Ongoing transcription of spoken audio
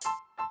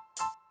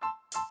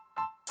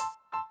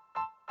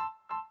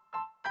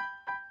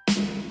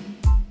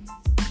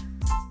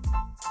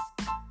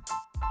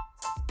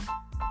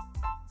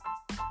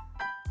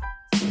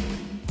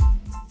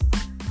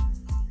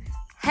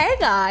Hey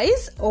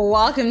guys,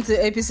 welcome to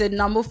episode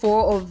number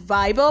 4 of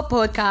Viber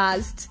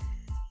Podcast.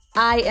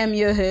 I am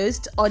your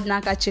host,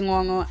 Odnaka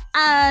Chingwongo,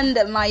 and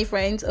my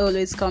friends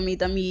always call me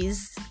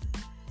Damise.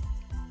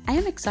 I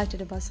am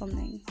excited about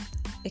something.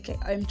 Okay,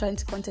 I'm trying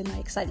to contain my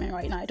excitement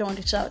right now. I don't want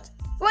to shout.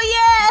 Well,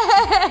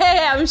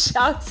 yeah, I'm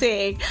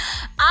shouting.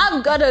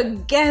 I've got a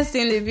guest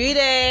in the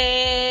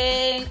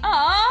building.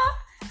 Aww.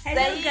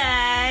 Hello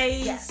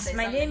guys, Yes,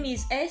 my name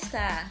is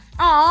Esther.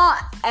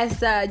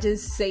 Esther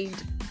just said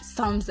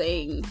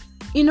something.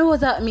 You know what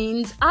that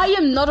means? I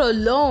am not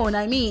alone.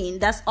 I mean,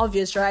 that's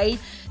obvious, right?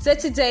 So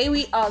today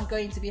we are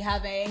going to be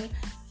having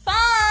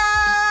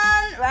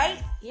fun,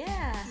 right?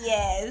 Yeah.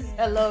 Yes,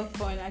 I love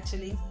fun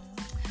actually.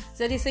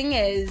 So the thing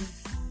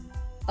is,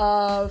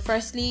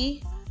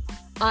 firstly,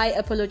 I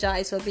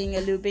apologize for being a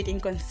little bit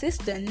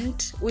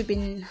inconsistent. We've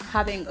been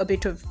having a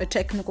bit of a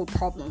technical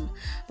problem.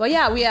 But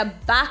yeah, we are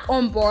back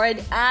on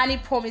board and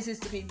it promises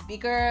to be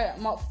bigger,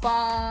 more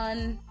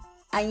fun,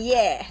 and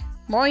yeah,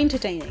 more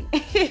entertaining.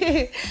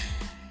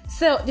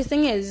 So the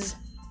thing is,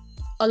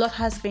 a lot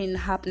has been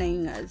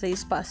happening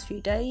these past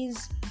few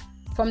days.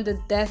 From the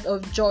death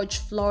of George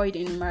Floyd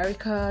in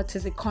America, to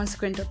the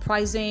consequent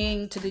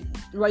uprising, to the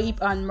rape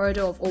and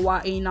murder of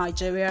Owa in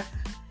Nigeria,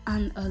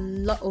 and a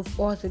lot of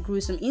other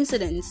gruesome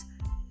incidents.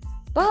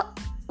 But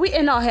we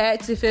are not here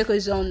to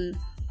focus on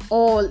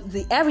all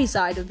the every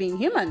side of being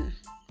human.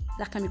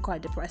 That can be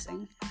quite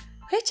depressing.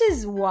 Which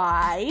is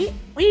why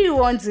we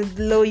want to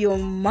blow your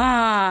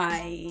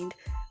mind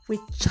with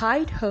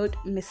childhood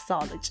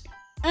mythology.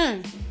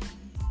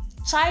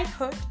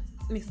 Childhood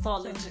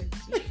mythology.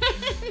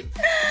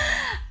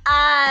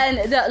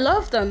 And there are a lot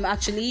of them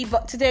actually,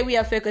 but today we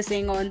are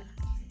focusing on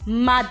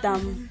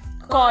Madam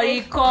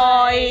Koi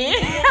Koi.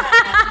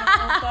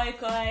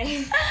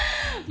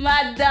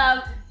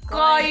 Madam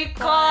Koi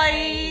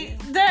Koi.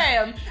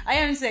 Damn, I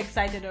am so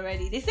excited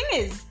already. The thing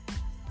is,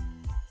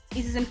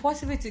 it is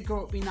impossible to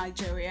grow up in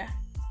Nigeria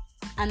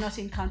and not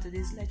encounter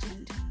this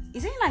legend.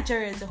 Is it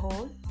Nigeria as a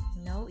whole?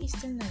 No,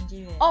 Eastern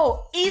Nigeria.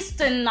 Oh,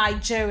 Eastern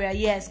Nigeria.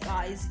 Yes,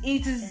 guys.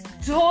 It is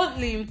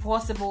totally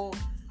impossible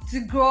to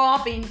grow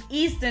up in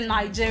Eastern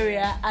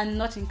Nigeria and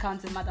not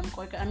encounter Madam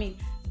Koi Koi. I mean,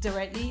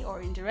 directly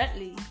or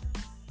indirectly.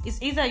 It's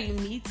either you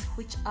meet,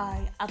 which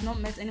I have not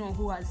met anyone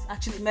who has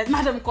actually met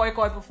Madam Koi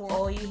Koi before.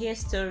 Or you hear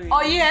stories.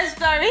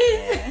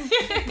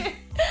 Yeah.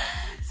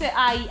 So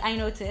I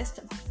noticed,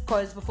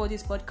 because before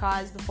this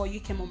podcast, before you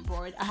came on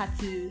board, I had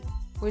to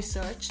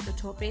research the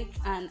topic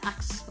and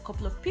ask a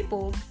couple of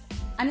people.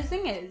 And the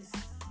thing is,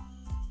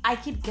 I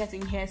keep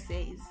getting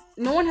hearsays.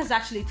 No one has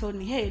actually told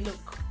me, hey,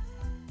 look,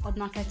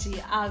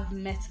 Odnakachi, I've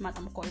met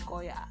Madam Koi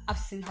Koi. I've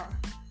seen her.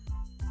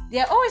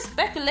 There are always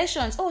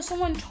speculations. Oh,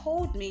 someone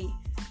told me.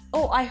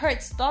 Oh, I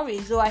heard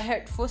stories. Oh, I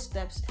heard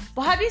footsteps.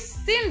 But have you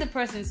seen the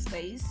person's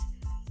face?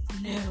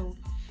 No.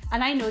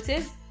 And I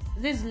noticed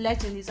this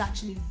legend is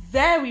actually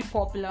very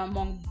popular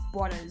among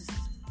brothers.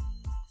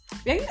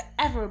 Were you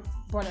ever a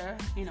brother,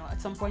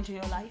 at some point in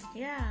your life?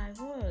 Yeah, I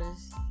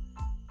was.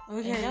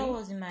 Okay. And that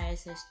was in my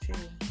SS3.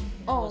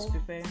 I was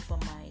preparing for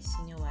my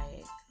senior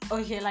YX.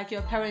 Okay, like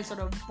your parents sort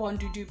of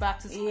bonded you back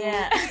to school.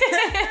 Yeah.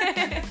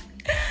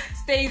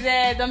 Stay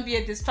there, don't be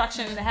a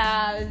distraction in the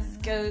house,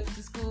 go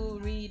to school,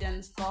 read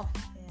and stuff.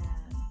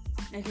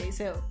 Yeah. Okay,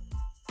 so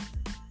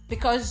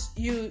because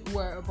you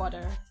were a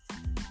brother,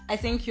 I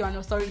think you're an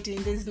authority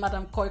in this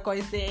Madam Koi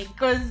Koi thing.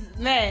 Because,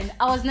 man,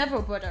 I was never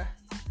a brother.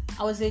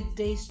 I was a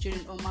day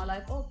student all my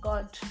life. Oh,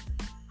 God.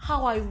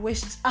 How I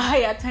wished I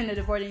attended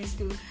a boarding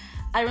school.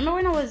 I remember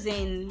when I was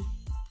in,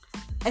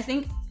 I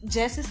think,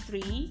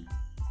 JSS3,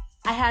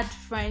 I had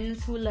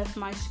friends who left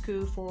my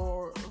school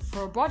for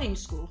a boarding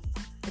school.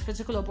 A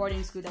particular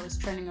boarding school that was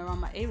training around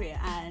my area.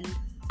 And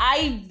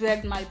I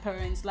begged my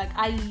parents. Like,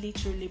 I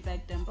literally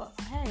begged them. But,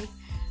 hey,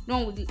 no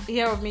one would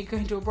hear of me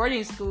going to a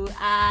boarding school.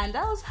 And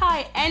that was how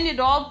I ended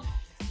up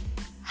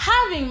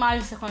having my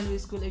secondary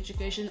school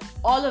education.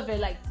 All of it,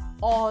 like,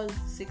 all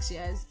 6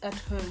 years at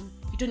home.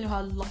 You don't know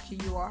how lucky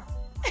you are.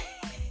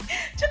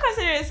 Do you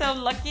consider yourself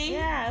lucky?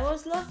 Yeah, I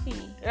was lucky.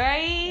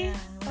 Right?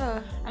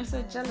 Yeah, I'm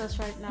so jealous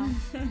right now.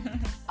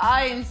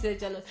 I am so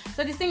jealous.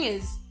 So the thing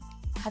is,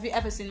 have you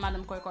ever seen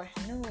Madam Koi Koi?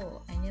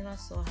 No, I never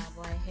saw her,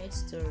 but I heard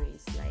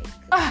stories, like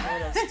a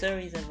lot of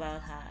stories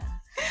about her.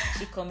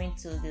 She coming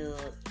to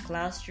the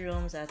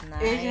classrooms at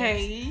night.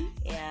 Okay.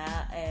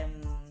 Yeah,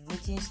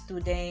 meeting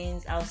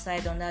students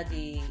outside under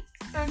the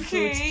Okay.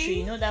 fruit tree.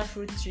 You know that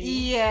fruit tree?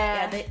 Yeah.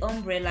 Yeah, the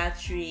umbrella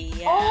tree.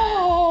 Yeah.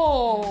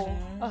 Oh,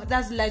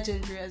 that's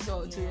legendary as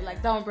well too. Yeah.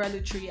 Like the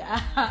umbrella tree.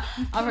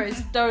 I've heard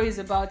stories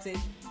about it.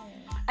 Yeah.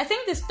 I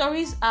think the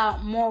stories are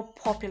more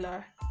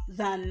popular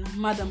than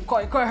Madam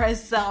Koi Koi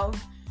herself.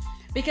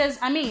 Because,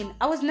 I mean,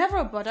 I was never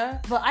a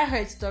brother, but I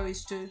heard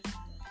stories too.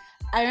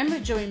 I remember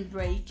during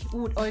break,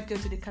 we would all go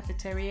to the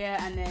cafeteria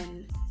and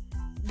then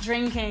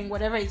drinking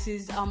whatever it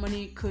is our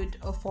money could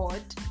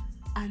afford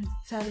and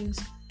telling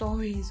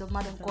stories of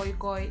Madam Koi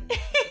Koi.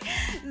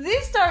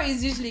 These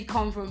stories usually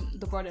come from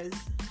the brothers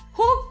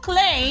who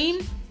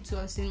claim to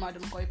have seen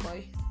Madam Koi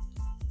Koi.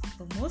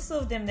 But most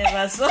of them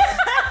never saw.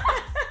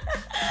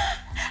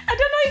 I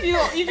don't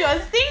if you're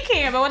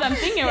thinking about what I'm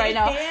thinking right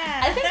now.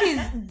 Yeah. I think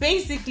it's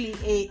basically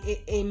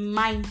a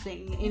mind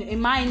thing, a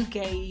mind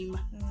game.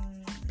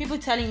 People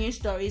telling you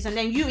stories and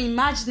then you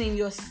imagining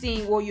you're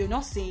seeing what you're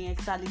not seeing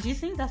exactly. Do you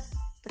think that's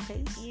the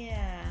case?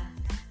 Yeah.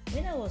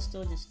 When I was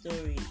told the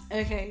story,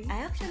 Okay. I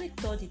actually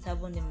thought it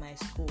happened in my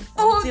school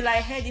Oh. until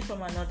I heard it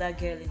from another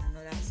girl in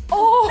another school.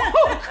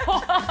 Oh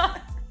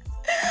God.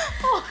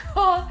 Oh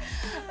God.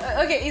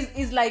 Okay,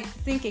 it's like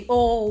thinking,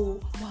 oh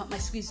wow, my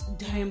school is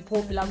damn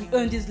popular. We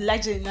earned this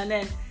legend, and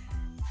then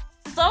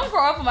some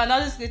girl from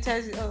another school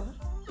tells you, oh,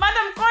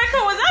 Madam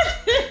Koiko was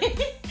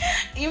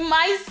actually in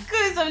my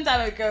school some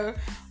time ago.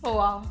 Oh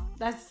wow,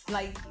 that's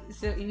like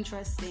so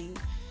interesting.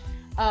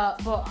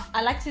 But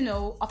I'd like to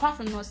know, apart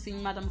from not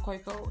seeing Madam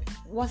Koiko,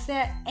 was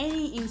there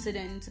any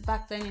incident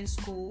back then in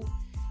school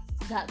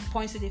that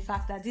points to the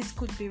fact that this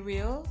could be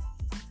real?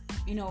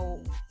 You know,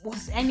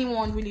 was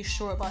anyone really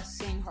sure about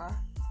seeing her?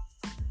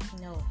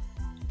 No.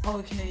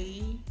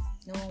 Okay.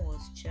 No one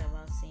was sure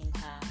about seeing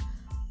her.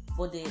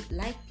 But they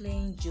like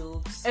playing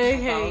jokes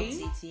Okay.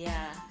 about it,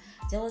 yeah.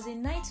 There was a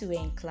night we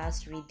were in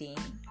class reading.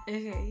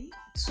 Okay.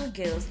 Two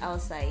girls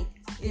outside.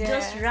 They Yeah.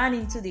 just ran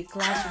into the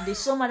classroom. They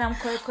saw Madam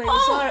Koiko.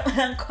 Oh. Saw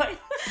Madam Koiko.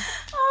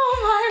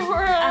 Oh my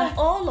word. And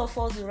all of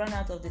us ran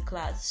out of the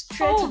class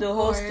straight to the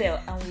God. hostel,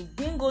 and we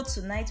didn't go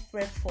to night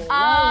prep for 1 week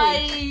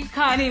I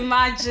can't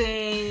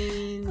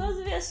imagine. because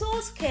we were so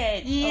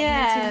scared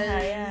Yes. of meeting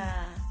her.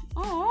 Yeah.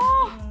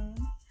 Oh.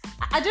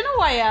 I don't know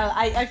why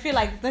I feel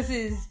like this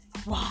is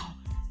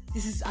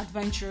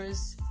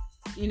adventurous,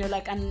 you know,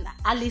 like an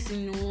Alice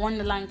in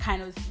Wonderland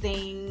kind of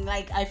thing.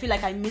 Like I feel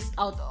like I missed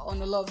out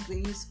on a lot of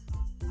things.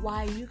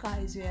 Why you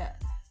guys were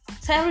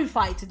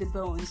terrified to the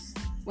bones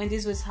when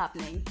this was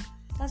happening.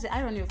 That's the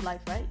irony of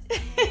life, right?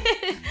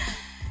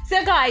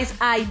 So guys,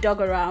 I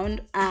dug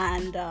around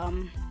and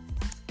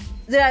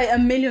there are a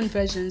million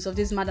versions of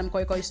this Madam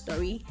Koiko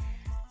story.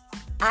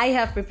 I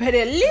have prepared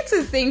a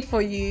little thing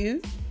for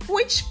you,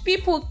 which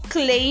people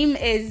claim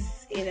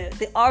is, you know,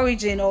 the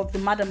origin of the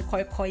Madam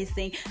Koiko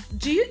thing.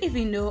 Do you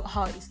even know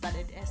how it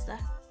started, Esther?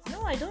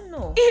 No, I don't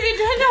know. You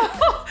don't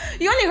know.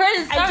 You only heard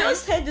the story. I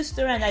just heard the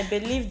story and I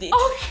believed it.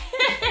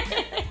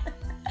 Okay.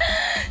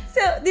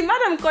 So the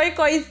Madam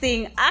Koiko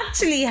thing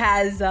actually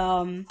has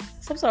some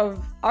sort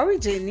of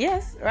origin,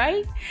 yes,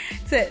 right?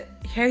 So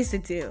here's the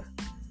deal.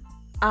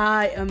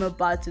 I am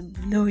about to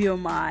blow your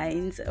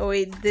minds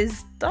with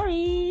this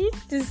story.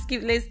 Just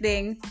keep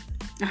listening.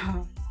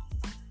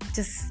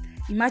 Just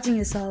imagine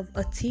yourself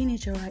a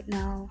teenager right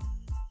now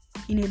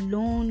in a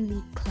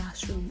lonely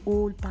classroom,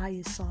 all by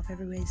yourself.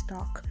 Everywhere is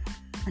dark,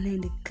 and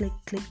then the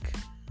click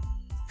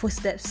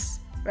footsteps,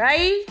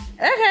 right?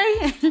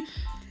 Okay.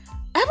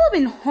 Ever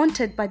been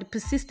haunted by the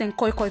persistent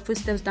Koiko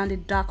footsteps down the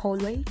dark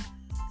hallway?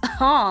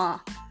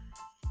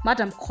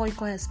 Madam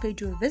Koiko has paid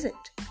you a visit.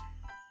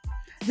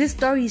 This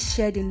story is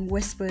shared in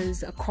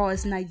whispers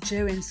across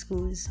Nigerian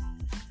schools.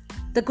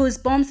 The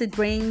goosebumps it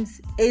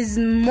brings is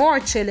more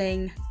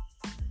chilling,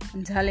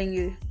 I'm telling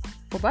you,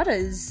 for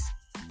brothers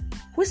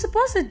who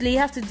supposedly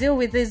have to deal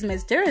with this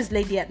mysterious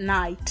lady at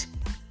night.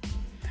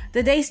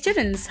 The day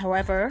students,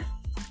 however,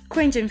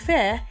 cringe in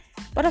fear,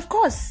 but of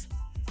course,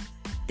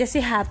 they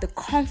still have the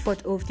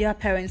comfort of their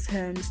parents'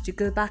 homes to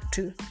go back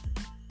to.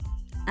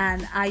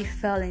 And I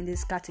fell in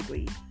this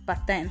category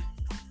back then.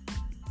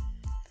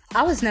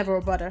 I was never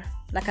a brother,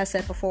 like I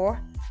said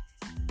before,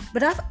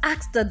 but I've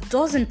asked a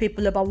dozen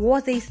people about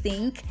what they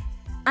think,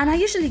 and I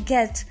usually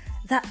get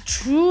that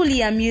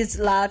truly amused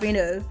laugh, you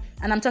know,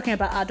 and I'm talking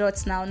about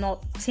adults now,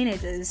 not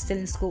teenagers still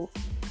in school.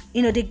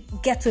 You know, they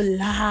get to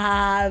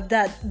laugh,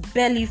 that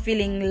belly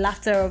feeling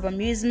laughter of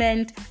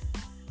amusement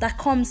that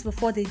comes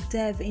before they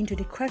delve into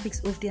the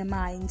crevice of their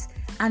minds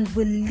and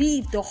will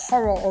leave the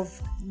horror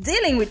of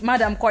dealing with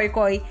Madam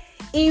Koiko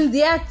in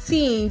their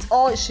teens,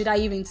 or should I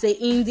even say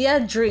in their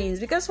dreams,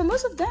 because for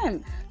most of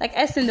them, like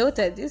Esther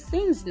noted, these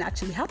things didn't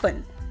actually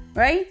happen,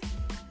 right?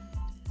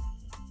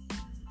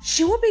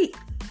 She will be,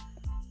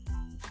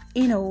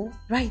 you know,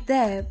 right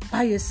there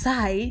by your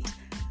side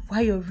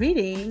while you're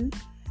reading,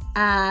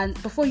 and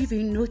before you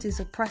even notice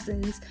her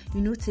presence,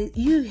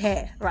 you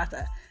hear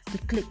the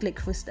click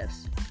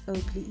footsteps. Oh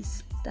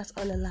please, that's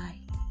all a lie.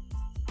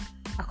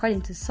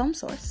 According to some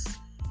source,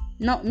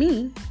 not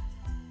me,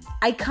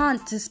 I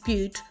can't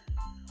dispute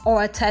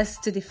or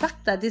attest to the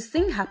fact that this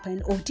thing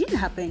happened or didn't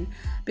happen,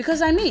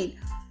 because I mean,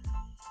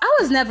 I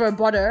was never a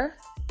bother.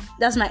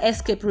 That's my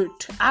escape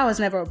route. I was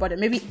never a bother.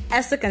 Maybe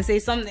Esther can say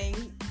something.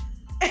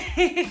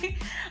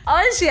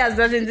 All she has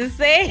nothing to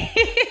say.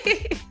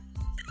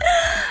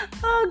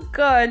 Oh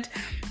God.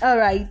 All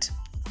right.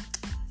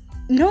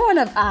 No one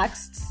I've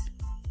asked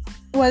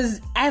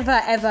was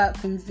ever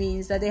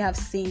convinced that they have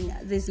seen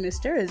this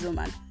mysterious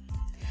woman.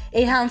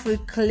 A handful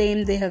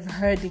claim they have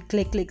heard the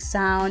click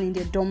sound in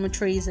their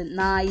dormitories at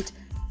night,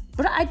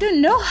 but I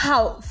don't know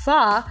how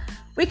far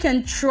we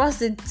can trust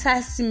the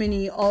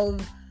testimony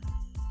of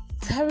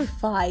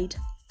terrified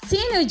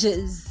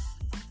teenagers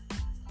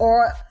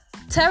or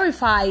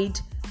terrified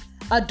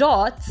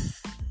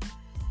adults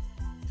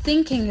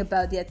thinking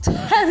about their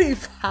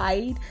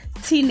terrified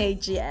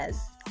teenage years.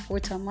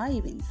 What am I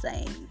even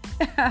saying?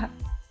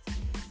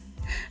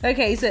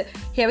 Okay, so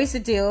here is the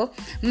deal.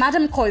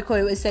 Madam Koi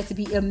Koi was said to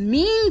be a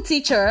mean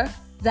teacher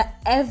that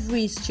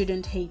every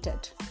student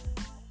hated.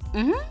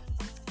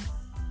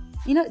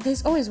 You know,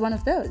 there's always one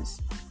of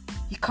those.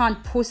 You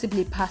can't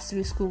possibly pass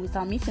through school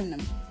without meeting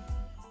them.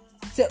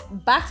 So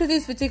back to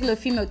this particular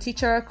female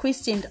teacher,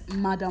 christened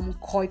Madam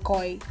Koi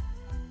Koi.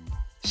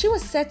 She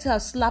was said to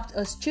have slapped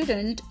a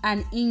student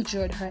and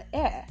injured her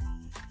ear,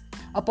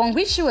 upon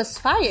which she was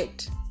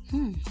fired.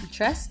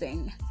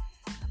 Interesting.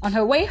 On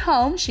her way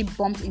home, she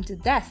bumped into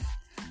death.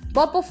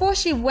 But before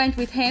she went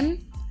with him,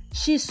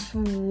 she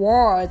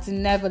swore to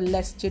never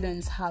let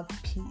students have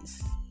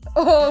peace.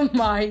 Oh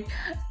my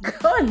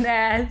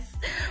goodness.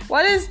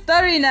 What a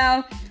story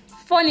now.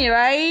 Funny,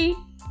 right?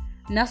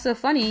 Not so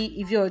funny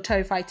if you're a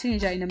terrified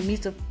teenager in the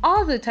midst of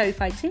other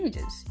terrified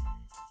teenagers.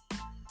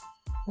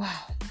 Wow.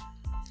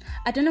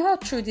 I don't know how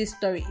true this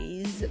story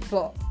is,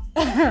 but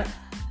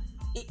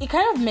it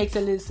kind of makes a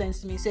little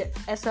sense to me. So,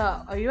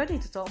 Esther, are you ready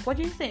to talk? What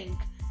do you think?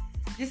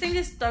 Do you think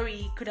this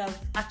story could have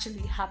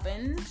actually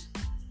happened?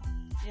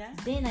 Yeah.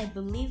 Then I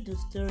believe the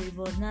story,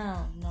 but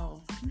now,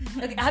 no.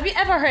 Okay. Have you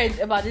ever heard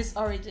about this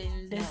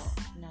origin? No.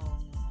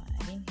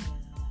 I didn't hear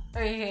that.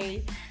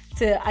 Okay.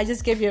 So I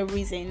just gave you a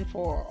reason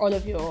for all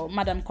of your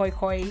Madam Koi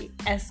Koi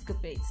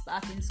escapades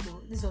back in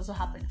school. This also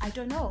happened. I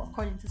don't know,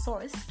 according to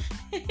source.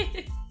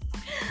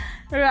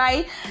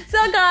 Right.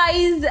 So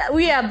guys,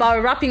 we are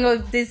about wrapping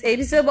up this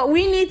episode, but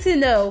we need to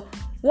know,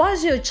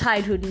 what's your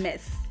childhood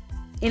myth?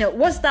 You know,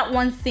 what's that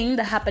one thing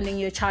that happened in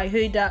your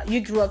childhood that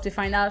you grew up to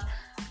find out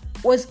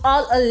was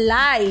all a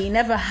lie,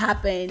 never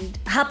happened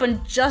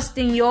just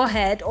in your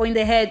head or in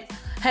the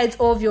heads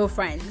of your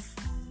friends?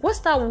 What's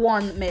that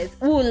one myth?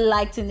 We would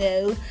like to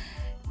know.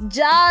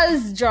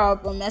 Just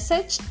drop a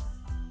message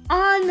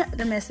on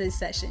the message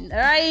session. All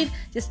right,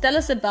 just tell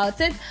us about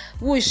it.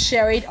 We'll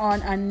share it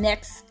on our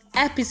next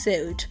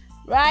episode.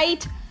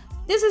 Right,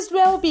 this is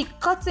where we'll be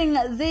cutting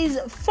this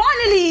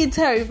finally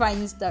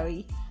terrifying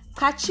story.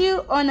 Catch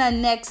you on our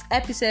next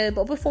episode.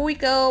 But before we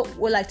go,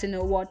 we'd like to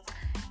know what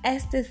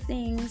Esther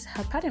thinks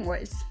her parting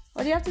words.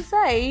 What do you have to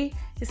say?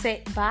 Just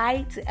say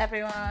bye to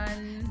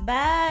everyone.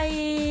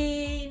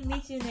 Bye.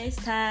 Meet you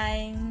next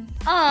time.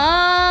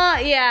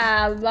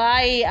 Yeah,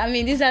 bye. I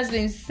mean, this has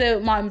been so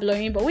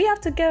mind-blowing, but we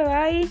have to go,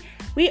 right?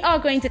 We are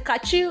going to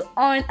catch you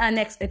on our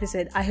next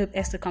episode. I hope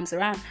Esther comes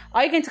around.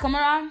 Are you going to come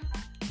around?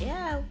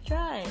 Yeah, I'll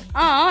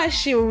try.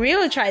 She'll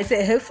really try.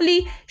 So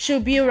hopefully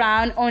she'll be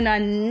around on our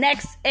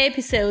next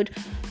episode.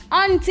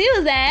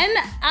 Until then,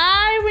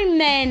 I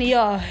remain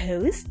your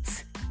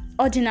host,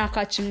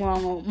 Odinaka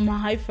Chimwango.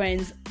 My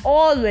friends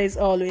always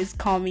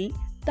call me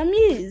the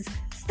Muse.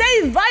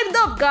 Stay vibed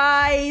up,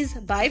 guys.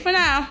 Bye for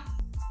now.